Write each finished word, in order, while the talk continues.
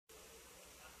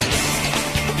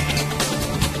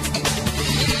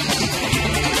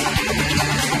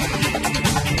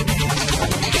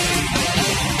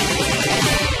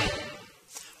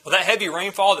heavy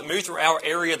rainfall that moved through our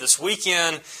area this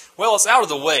weekend, well, it's out of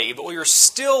the way, but we are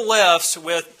still left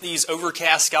with these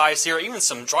overcast skies here, even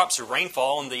some drops of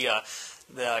rainfall on the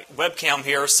webcam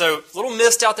here. So a little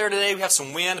mist out there today. We have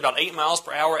some wind, about 8 miles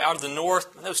per hour out of the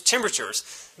north. And those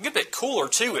temperatures, a good bit cooler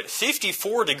too, at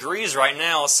 54 degrees right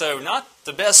now. So not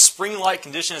the best spring-like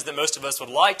conditions that most of us would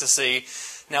like to see.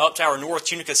 Now up to our north,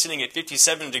 Tunica sitting at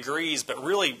 57 degrees, but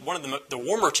really one of the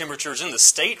warmer temperatures in the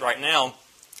state right now.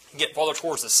 Get farther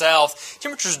towards the south,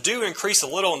 temperatures do increase a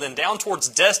little, and then down towards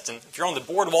Destin, if you're on the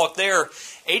boardwalk there,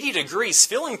 80 degrees,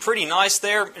 feeling pretty nice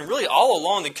there, and really all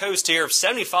along the coast here,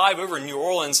 75 over in New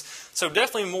Orleans, so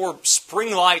definitely more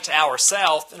spring-like to our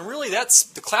south, and really that's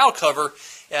the cloud cover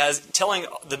as telling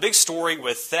the big story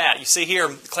with that. You see here,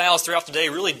 clouds throughout the day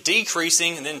really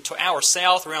decreasing, and then to our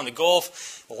south around the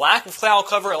Gulf, lack of cloud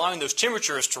cover allowing those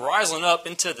temperatures to rise on up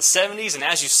into the 70s, and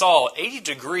as you saw, 80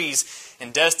 degrees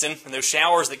in Destin, and those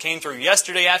showers that came through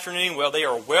yesterday afternoon, well, they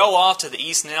are well off to the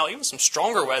east now, even some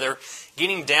stronger weather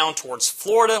getting down towards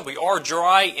Florida. We are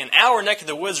dry in our neck of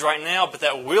the woods right now, but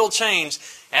that will change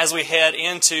as we head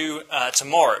into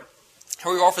tomorrow.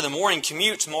 Here we are for the morning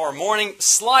commute tomorrow morning.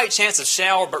 Slight chance of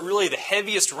shower, but really the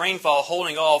heaviest rainfall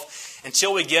holding off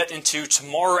until we get into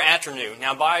tomorrow afternoon.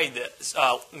 Now by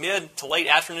the mid to late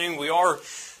afternoon, we are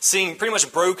seeing pretty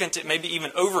much broken to maybe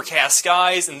even overcast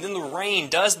skies, and then the rain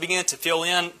does begin to fill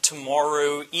in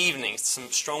tomorrow evening.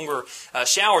 Some stronger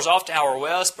showers off to our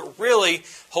west, but really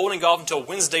holding off until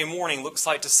Wednesday morning looks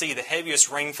like to see the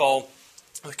heaviest rainfall.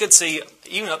 We could see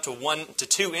even up to 1 to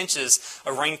 2 inches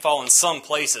of rainfall in some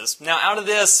places. Now out of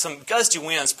this, some gusty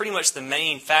winds, pretty much the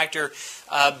main factor,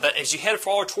 but as you head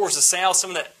forward towards the south, some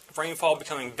of that rainfall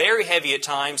becoming very heavy at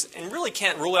times, and really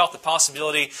can't rule out the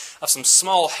possibility of some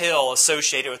small hail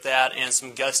associated with that and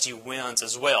some gusty winds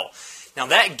as well. Now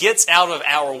that gets out of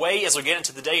our way as we get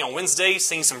into the day on Wednesday,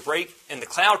 seeing some break in the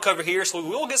cloud cover here, so we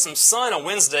will get some sun on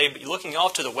Wednesday, but looking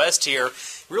off to the west here,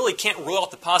 really can't rule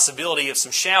out the possibility of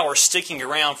some showers sticking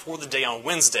around for the day on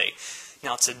Wednesday.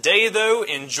 Now today, though,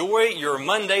 enjoy your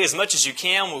Monday as much as you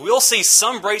can. We will see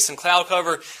some breaks in cloud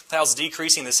cover. Clouds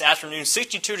decreasing this afternoon.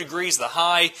 62 degrees the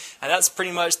high. And that's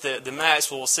pretty much the max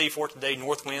we'll see for today.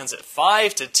 North winds at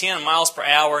 5 to 10 miles per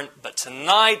hour. But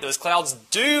tonight, those clouds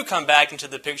do come back into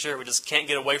the picture. We just can't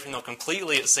get away from them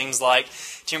completely, it seems like.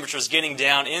 Temperatures getting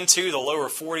down into the lower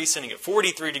 40s, sitting at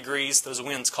 43 degrees. Those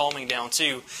winds calming down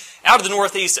too. Out of the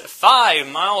northeast at 5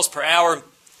 miles per hour.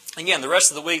 Again, the rest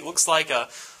of the week looks like a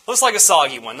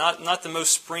soggy one, not the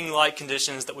most spring-like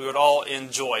conditions that we would all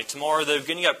enjoy. Tomorrow, though,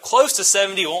 getting up close to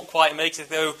 70, won't quite make it,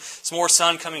 though. Some more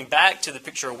sun coming back to the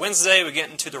picture Wednesday. We get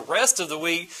into the rest of the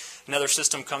week. Another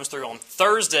system comes through on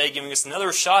Thursday, giving us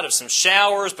another shot of some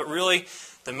showers, but really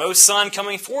the most sun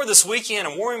coming for this weekend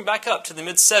and warming back up to the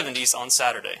mid-70s on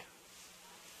Saturday.